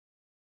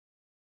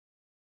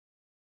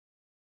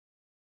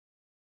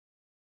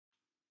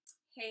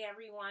Hey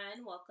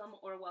everyone,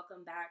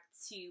 welcome back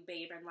to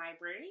Babe and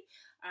Library.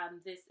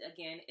 This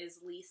again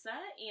is Lisa,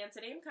 and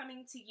today I'm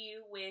coming to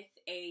you with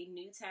a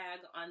new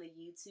tag on the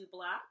YouTube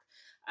block.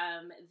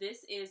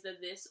 This is the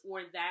This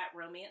or That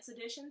Romance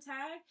Edition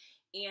tag,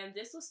 and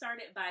this was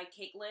started by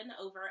Caitlin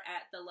over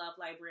at The Love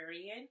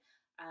Librarian.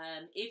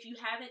 If you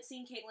haven't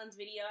seen Caitlin's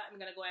video, I'm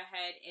going to go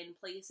ahead and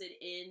place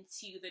it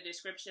into the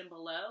description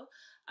below.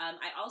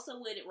 I also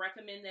would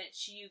recommend that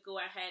you go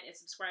ahead and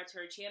subscribe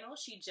to her channel.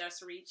 She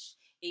just reached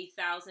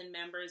 1,000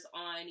 members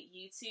on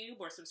YouTube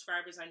or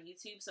subscribers on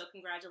YouTube, so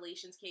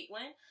congratulations,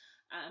 Caitlin.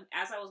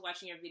 As I was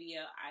watching your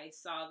video, I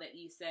saw that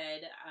you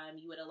said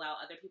you would allow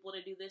other people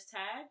to do this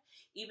tag,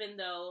 even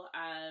though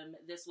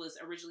this was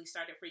originally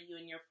started for you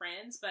and your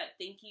friends. But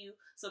thank you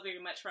so very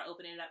much for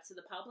opening it up to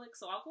the public.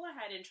 So I'll go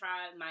ahead and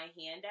try my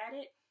hand at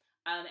it.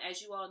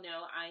 As you all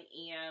know, I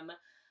am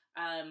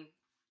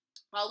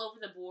all over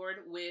the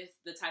board with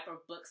the type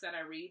of books that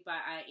I read,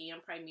 but I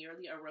am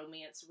primarily a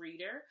romance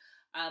reader.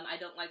 I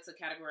don't like to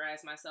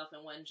categorize myself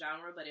in one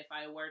genre, but if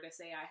I were to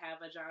say I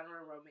have a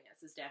genre, romance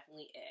is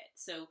definitely it.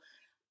 So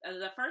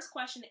the first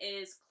question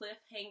is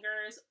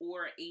Cliffhangers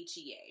or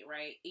HEA,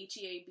 right?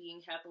 HEA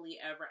being happily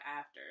ever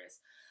afters.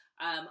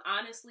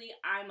 Honestly,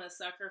 I'm a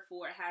sucker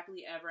for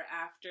happily ever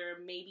after,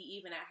 maybe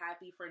even a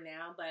happy for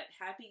now, but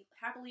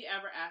happily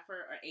ever after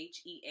or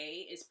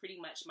HEA is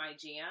pretty much my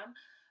jam.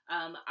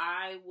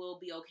 I will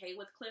be okay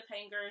with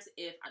Cliffhangers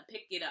if I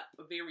pick it up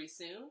very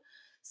soon.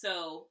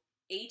 So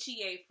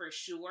HEA for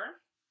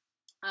sure.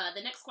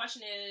 The next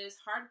question is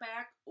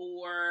hardback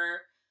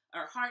or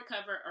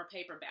hardcover or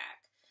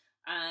paperback.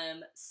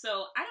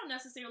 So I don't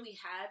necessarily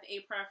have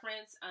a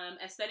preference.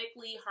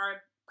 Aesthetically,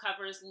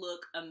 hardcovers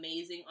look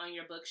amazing on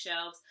your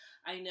bookshelves.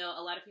 I know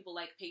a lot of people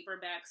like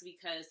paperbacks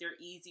because they're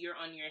easier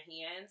on your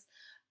hands.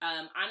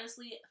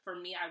 Honestly, for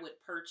me, I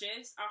would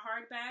purchase a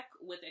hardback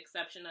with the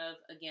exception of,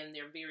 again,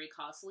 they're very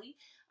costly.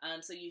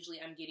 So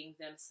usually I'm getting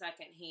them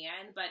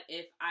secondhand. But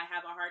if I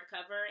have a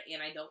hardcover and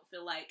I don't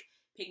feel like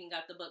picking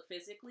up the book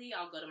physically,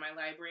 I'll go to my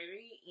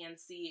library and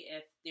see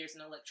if there's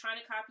an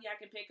electronic copy I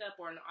can pick up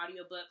or an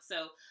audiobook.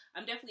 So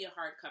I'm definitely a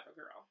hardcover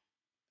girl.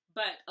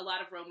 But a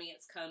lot of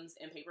romance comes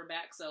in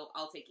paperback, so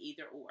I'll take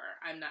either or.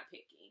 I'm not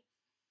picky.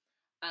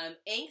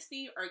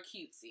 Angsty or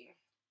cutesy?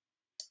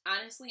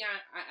 Honestly,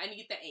 I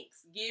need the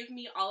angst. Give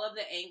me all of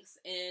the angst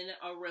in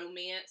a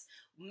romance.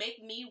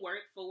 Make me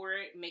work for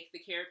it. Make the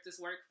characters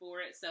work for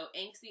it. So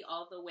angsty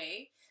all the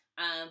way.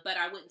 But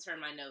I wouldn't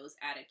turn my nose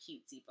at a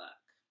cutesy book.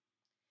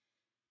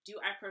 Do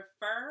I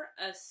prefer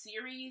a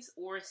series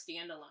or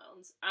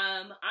standalones?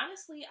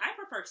 Honestly, I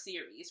prefer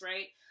series,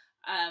 right?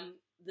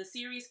 The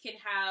series can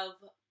have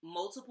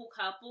multiple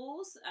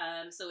couples,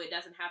 so it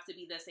doesn't have to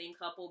be the same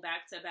couple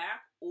back to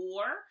back,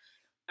 or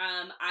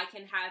I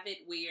can have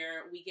it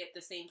where we get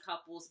the same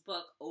couple's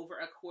book over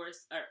a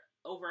course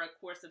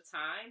of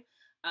time.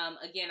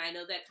 Again, I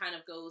know that kind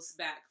of goes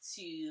back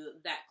to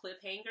that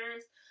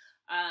Cliffhangers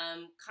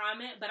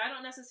comment, but I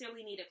don't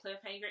necessarily need a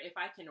cliffhanger if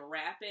I can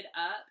wrap it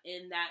up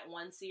in that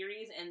one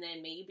series, and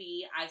then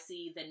maybe I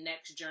see the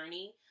next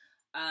journey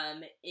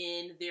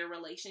in their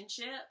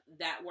relationship.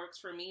 That works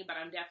for me, but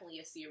I'm definitely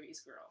a series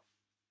girl.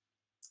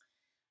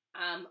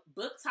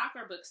 Booktok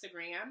or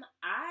Bookstagram?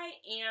 I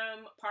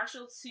am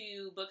partial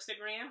to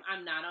Bookstagram.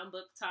 I'm not on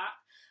Booktok.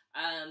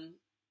 I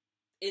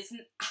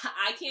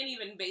can't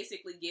even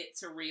basically get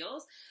to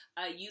Reels.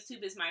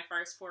 YouTube is my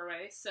first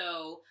foray,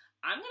 so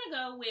I'm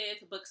gonna go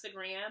with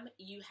Bookstagram.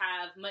 You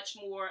have much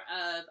more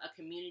of a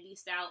community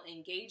style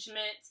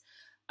engagement.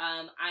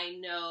 I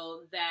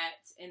know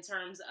that in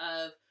terms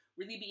of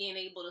really being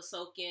able to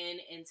soak in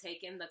and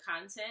take in the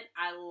content,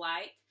 I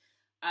like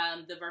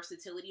the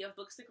versatility of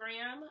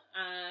Bookstagram.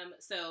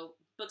 So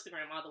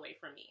Bookstagram all the way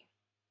for me.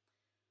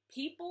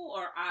 People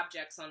or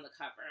objects on the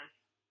cover?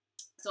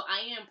 So I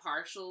am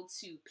partial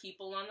to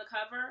people on the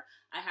cover.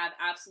 I have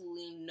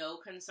absolutely no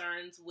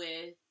concerns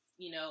with,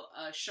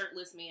 a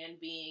shirtless man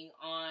being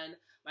on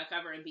my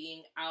cover and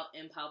being out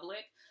in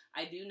public.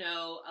 I do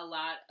know a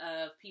lot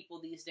of people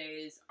these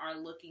days are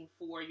looking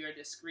for your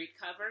discreet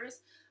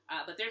covers.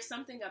 But there's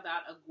something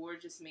about a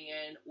gorgeous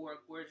man or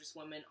a gorgeous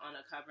woman on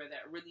a cover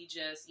that really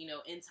just,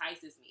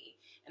 entices me.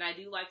 And I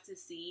do like to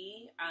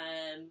see,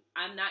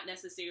 I'm not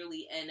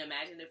necessarily an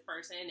imaginative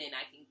person, and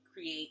I can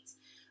create,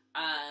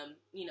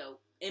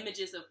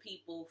 images of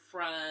people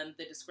from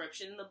the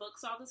description in the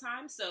books all the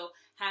time. So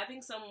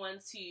having someone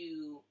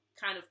to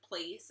kind of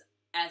place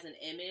as an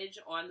image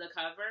on the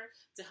cover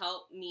to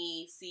help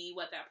me see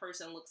what that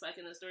person looks like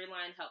in the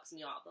storyline helps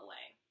me all the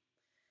way.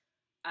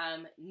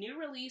 New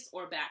release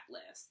or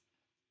backlist?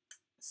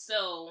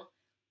 So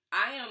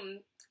I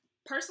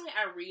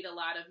read a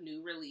lot of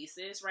new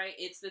releases, right?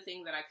 It's the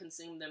thing that I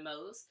consume the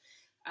most.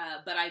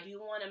 But I do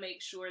want to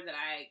make sure that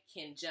I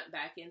can jump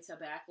back into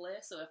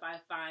backlist. So if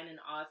I find an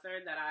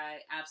author that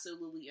I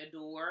absolutely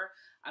adore,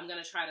 I'm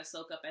going to try to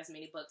soak up as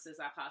many books as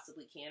I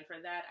possibly can for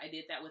that. I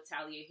did that with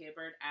Talia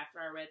Hibbert after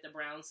I read The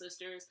Brown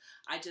Sisters.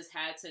 I just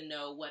had to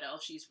know what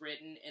else she's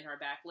written in her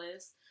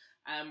backlist.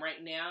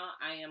 Right now,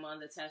 I am on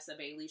the Tessa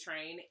Bailey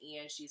train,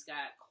 and she's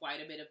got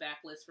quite a bit of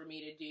backlist for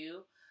me to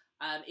do.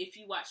 If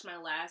you watched my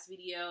last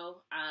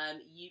video,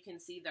 you can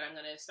see that I'm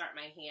going to start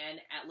my hand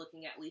at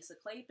looking at Lisa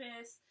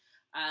Kleypas.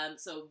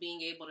 So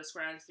being able to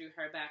scrounge through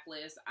her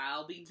backlist,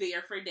 I'll be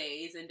there for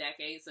days and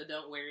decades, so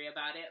don't worry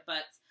about it.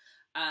 But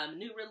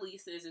new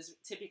releases is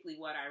typically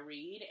what I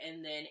read,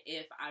 and then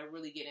if I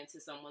really get into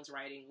someone's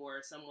writing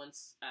or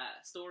someone's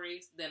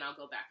stories, then I'll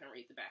go back and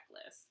read the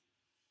backlist.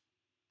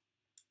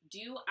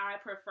 Do I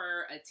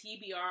prefer a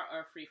TBR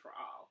or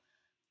free-for-all?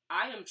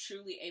 I am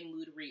truly a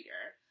mood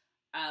reader.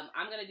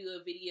 I'm going to do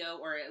a video,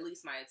 or at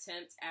least my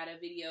attempt at a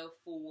video,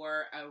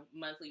 for a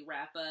monthly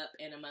wrap-up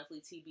and a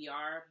monthly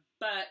TBR,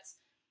 but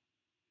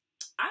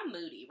I'm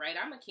moody, right?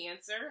 I'm a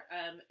Cancer.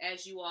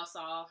 As you all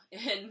saw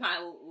in my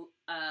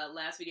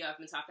last video, I've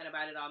been talking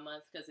about it all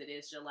month because it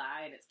is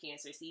July and it's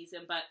Cancer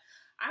season, but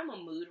I'm a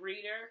mood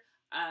reader.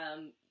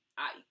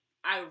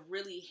 I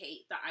really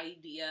hate the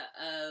idea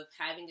of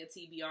having a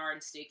TBR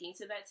and sticking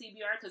to that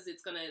TBR because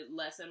it's going to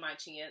lessen my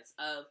chance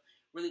of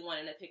really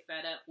wanting to pick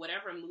that up.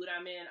 Whatever mood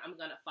I'm in, I'm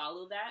going to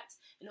follow that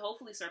and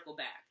hopefully circle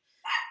back.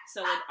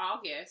 So in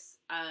August,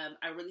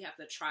 I really have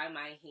to try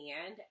my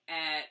hand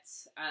at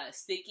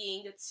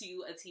sticking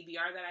to a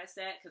TBR that I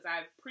set, because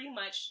I've pretty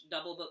much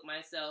double booked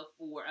myself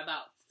for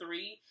about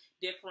 3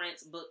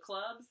 different book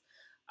clubs,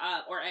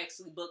 or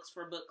actually books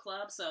for book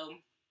clubs. So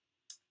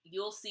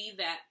you'll see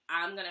that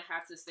I'm going to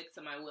have to stick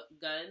to my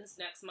guns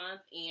next month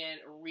and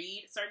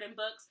read certain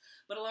books.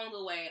 But along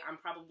the way, I'm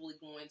probably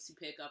going to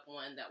pick up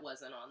one that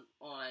wasn't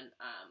on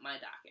my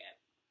docket.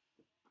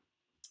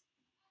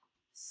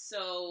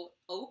 So,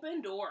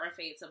 open door or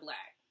fade to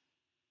black?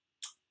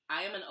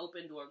 I am an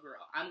open door girl.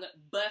 I'm going to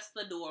bust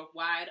the door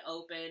wide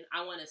open.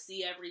 I want to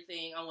see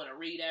everything. I want to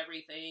read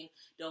everything.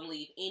 Don't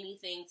leave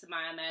anything to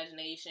my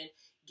imagination.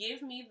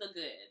 Give me the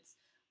goods.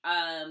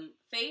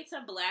 Fade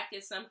to black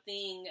is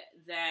something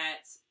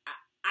that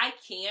I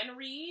can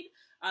read.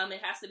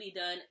 It has to be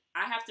done.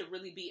 I have to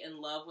really be in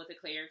love with the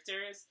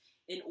characters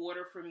in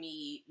order for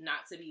me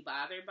not to be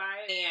bothered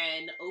by it.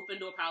 And open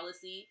door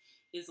policy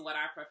is what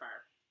I prefer.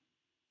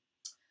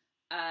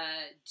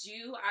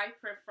 Do I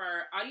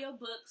prefer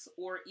audiobooks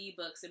or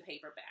ebooks and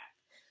paperback?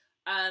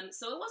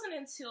 So it wasn't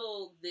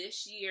until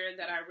this year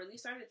that I really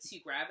started to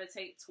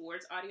gravitate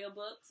towards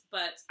audiobooks,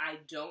 but I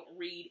don't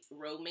read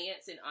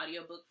romance in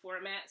audiobook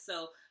format,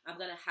 so I'm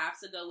going to have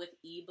to go with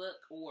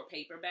ebook or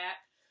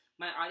paperback.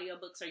 My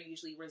audiobooks are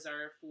usually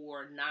reserved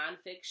for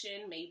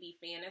nonfiction, maybe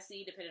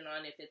fantasy, depending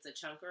on if it's a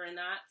chunker or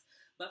not.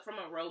 But from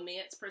a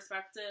romance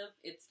perspective,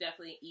 it's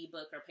definitely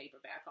ebook or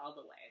paperback all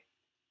the way.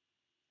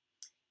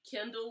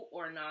 Kindle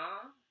or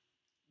nah?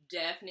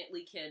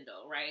 Definitely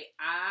Kindle, right?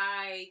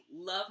 I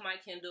love my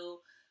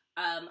Kindle.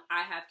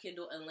 I have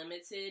Kindle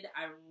Unlimited.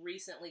 I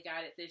recently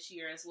got it this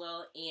year as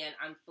well, and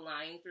I'm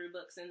flying through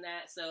books in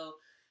that. So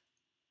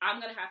I'm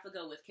going to have to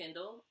go with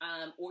Kindle,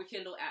 or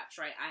Kindle apps,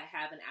 right? I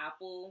have an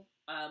Apple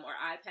or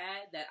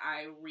iPad that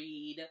I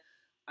read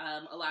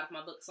a lot of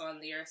my books on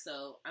there.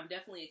 So I'm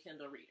definitely a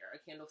Kindle reader,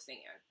 a Kindle stan.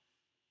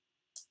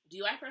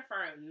 Do I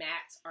prefer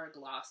matte or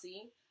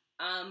glossy?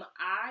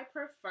 I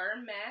prefer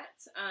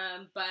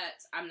matte, but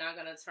I'm not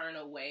going to turn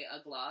away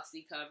a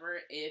glossy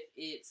cover if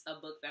it's a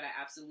book that I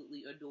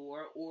absolutely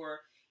adore, or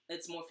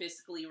it's more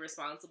fiscally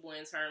responsible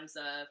in terms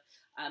of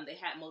they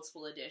had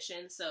multiple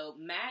editions. So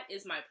matte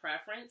is my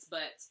preference,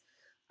 but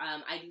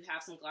I do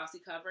have some glossy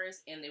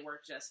covers and they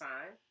work just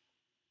fine.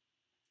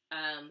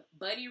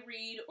 Buddy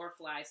read or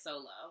fly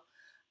solo?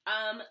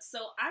 So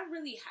I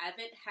really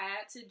haven't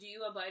had to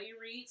do a buddy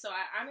read, so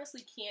I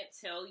honestly can't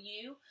tell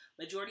you.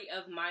 Majority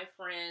of my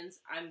friends,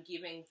 I'm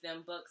giving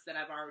them books that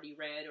I've already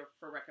read or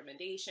for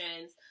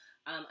recommendations.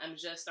 I'm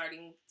just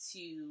starting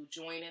to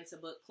join into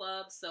book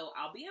clubs, so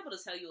I'll be able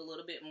to tell you a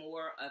little bit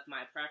more of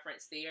my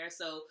preference there.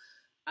 So,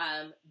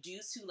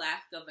 due to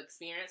lack of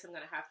experience, I'm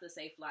going to have to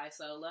say fly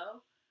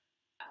solo.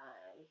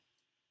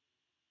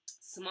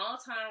 Small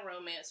town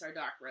romance or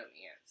dark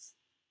romance?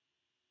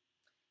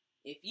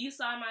 If you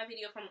saw my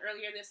video from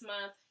earlier this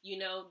month, you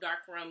know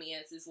dark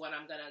romance is what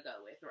I'm going to go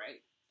with, right?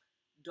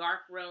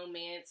 Dark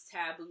romance,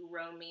 taboo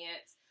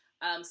romance.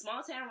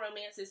 Small town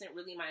romance isn't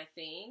really my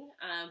thing,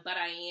 but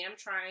I am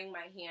trying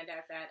my hand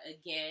at that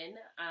again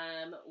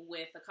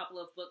with a couple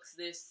of books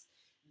this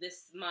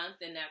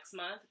month and next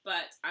month.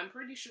 But I'm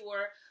pretty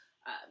sure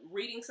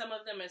reading some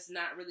of them is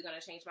not really going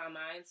to change my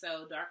mind,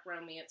 so dark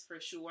romance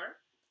for sure.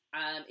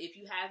 If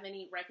you have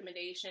any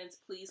recommendations,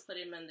 please put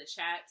them in the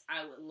chat.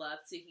 I would love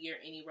to hear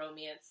any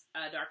romance,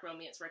 dark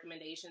romance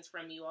recommendations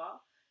from you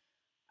all.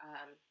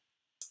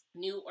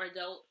 New or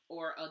adult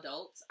or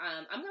adult?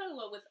 I'm going to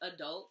go with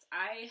adult.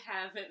 I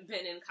haven't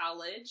been in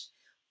college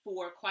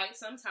for quite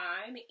some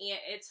time, and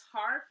it's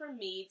hard for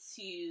me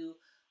to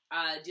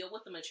deal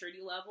with the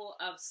maturity level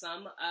of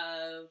some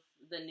of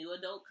the new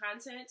adult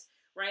content.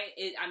 Right,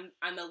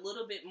 I'm a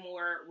little bit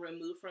more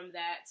removed from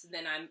that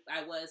than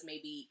I was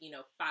maybe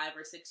 5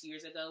 or 6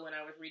 years ago when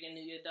I was reading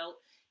new adult.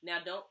 Now,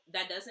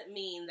 that doesn't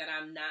mean that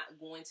I'm not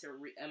going to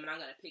I'm not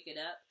going to pick it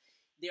up.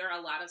 there are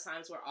a lot of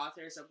times where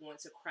authors are going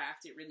to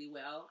craft it really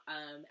well.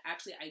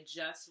 Actually, I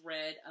just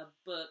read a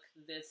book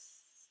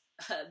this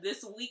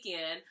this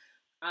weekend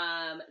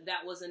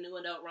that was a new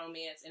adult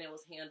romance, and it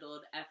was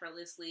handled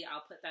effortlessly.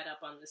 I'll put that up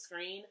on the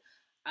screen.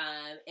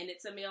 And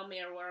it's a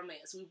male-male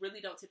romance. We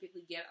really don't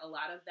typically get a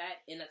lot of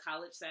that in a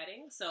college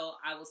setting, so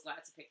I was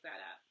glad to pick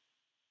that up.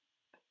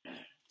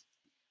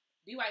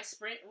 Do I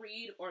sprint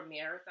read or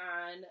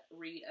marathon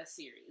read a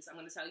series? I'm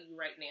going to tell you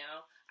right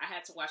now, I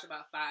had to watch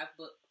about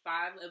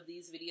five of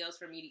these videos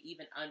for me to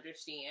even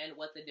understand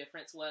what the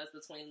difference was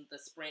between the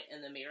sprint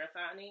and the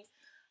marathoning.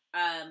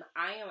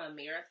 I am a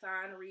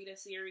marathon read a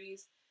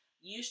series.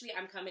 Usually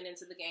I'm coming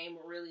into the game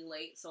really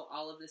late, so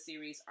all of the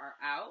series are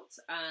out.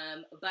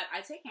 But I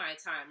take my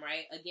time,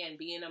 right? Again,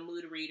 being a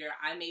mood reader,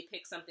 I may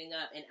pick something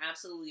up and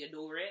absolutely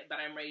adore it, but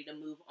I'm ready to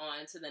move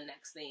on to the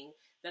next thing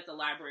that the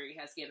library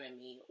has given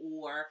me.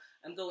 Or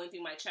I'm going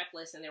through my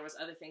checklist and there was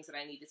other things that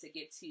I needed to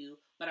get to,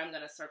 but I'm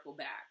going to circle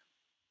back.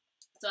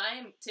 So I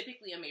am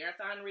typically a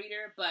marathon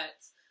reader, but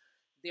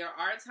there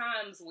are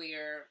times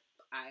where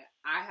I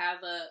have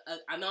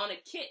I'm on a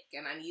kick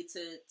and I need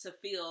to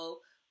feel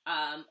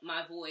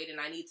my void, and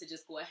I need to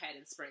just go ahead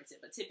and sprint it.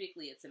 But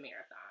typically it's a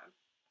marathon.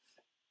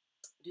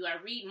 Do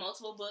I read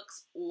multiple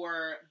books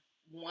or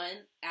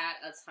one at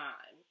a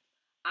time?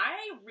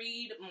 I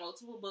read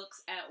multiple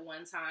books at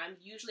one time.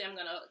 Usually I'm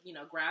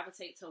gonna,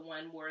 gravitate to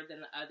one more than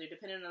the other,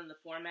 depending on the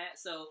format.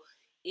 So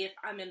if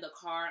I'm in the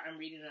car, I'm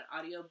reading an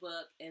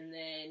audiobook, and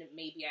then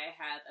maybe I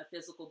have a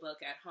physical book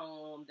at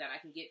home that I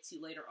can get to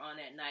later on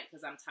at night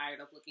because I'm tired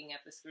of looking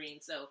at the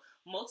screen. So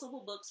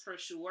multiple books for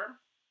sure.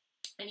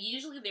 And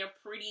usually they're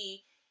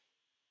pretty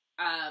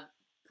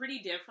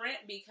different,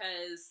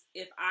 because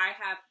if I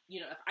have,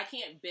 if I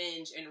can't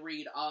binge and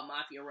read all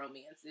mafia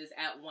romances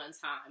at one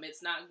time, I'm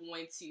not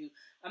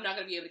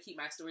going to be able to keep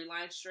my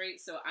storyline straight.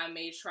 So I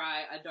may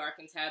try a dark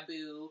and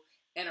taboo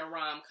and a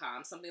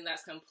rom-com, something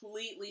that's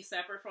completely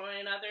separate from one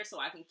another, so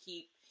I can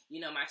keep,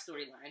 my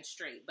storyline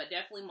straight. But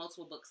definitely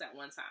multiple books at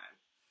one time.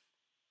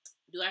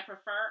 Do I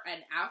prefer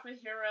an alpha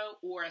hero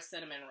or a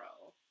cinnamon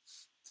roll?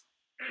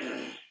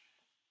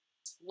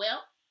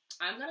 Well,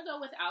 I'm going to go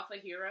with alpha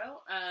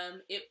hero.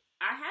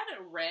 I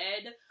haven't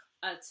read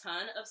a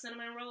ton of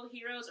cinnamon roll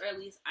heroes, or at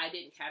least I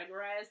didn't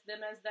categorize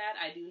them as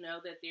that. I do know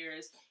that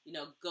there's,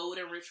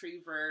 golden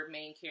retriever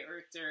main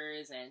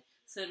characters and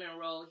cinnamon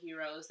roll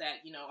heroes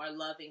that, are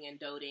loving and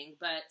doting.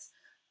 But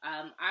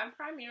I'm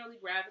primarily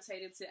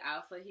gravitated to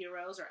alpha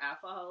heroes or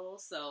alpha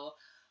holes. So,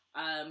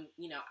 I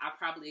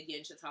probably,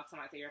 again, should talk to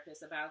my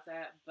therapist about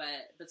that.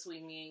 But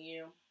between me and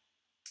you,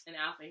 an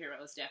alpha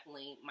hero is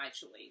definitely my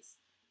choice.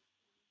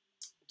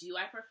 Do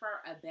I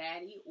prefer a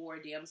baddie or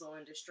a damsel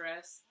in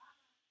distress?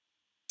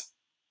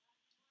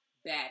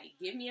 Baddie.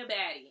 Give me a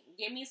baddie.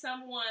 Give me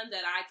someone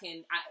that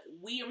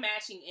we are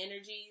matching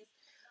energies.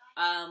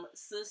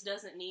 Sis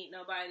doesn't need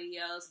nobody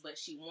else, but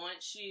she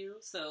wants you,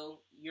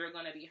 so you're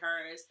going to be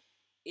hers.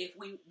 If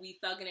we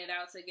thugging it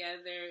out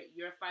together,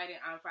 you're fighting,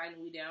 I'm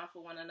fighting, we down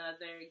for one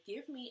another.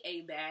 Give me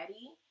a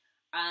baddie,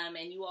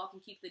 and you all can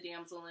keep the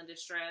damsel in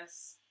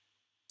distress.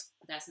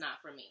 That's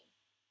not for me.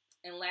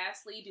 And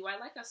lastly, do I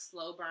like a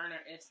slow burn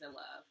or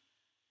instalove?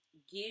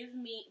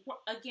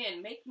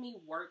 Make me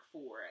work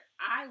for it.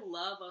 I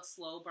love a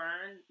slow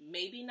burn.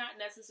 Maybe not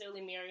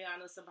necessarily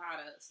Mariana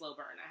Zapata slow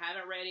burn. I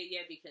haven't read it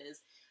yet because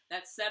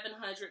that's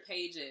 700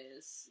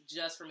 pages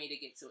just for me to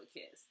get to a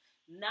kiss.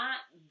 Not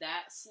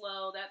that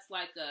slow. That's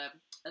like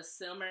a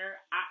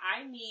simmer.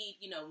 I need,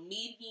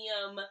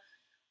 medium,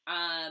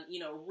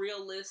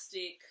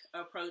 realistic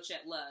approach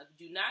at love.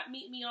 Do not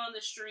meet me on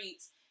the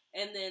streets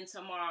and then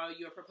tomorrow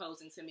you're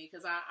proposing to me,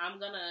 because I'm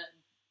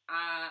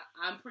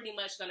pretty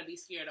much going to be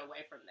scared away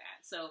from that.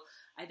 So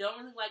I don't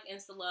really like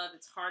insta-love.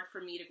 It's hard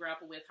for me to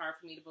grapple with, hard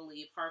for me to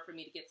believe, hard for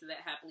me to get to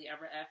that happily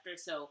ever after.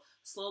 So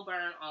slow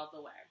burn all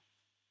the way.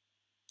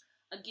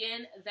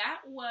 Again, that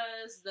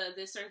was the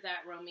This or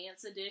That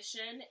Romance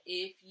edition.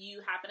 If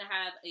you happen to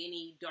have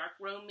any dark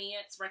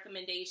romance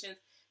recommendations,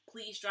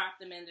 please drop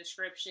them in the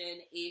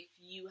description. If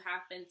you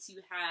happen to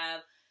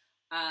have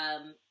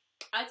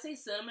I'd say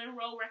cinnamon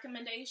roll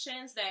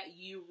recommendations that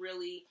you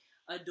really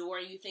adore,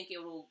 you think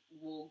it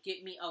will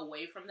get me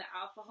away from the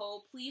alpha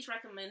hole, please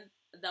recommend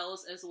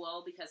those as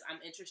well, because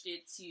I'm interested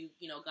to,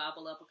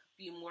 gobble up a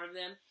few more of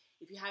them.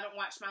 If you haven't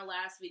watched my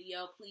last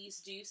video, please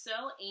do so,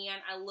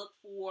 and I look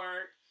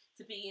forward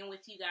to being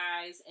with you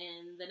guys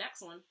in the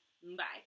next one. Bye.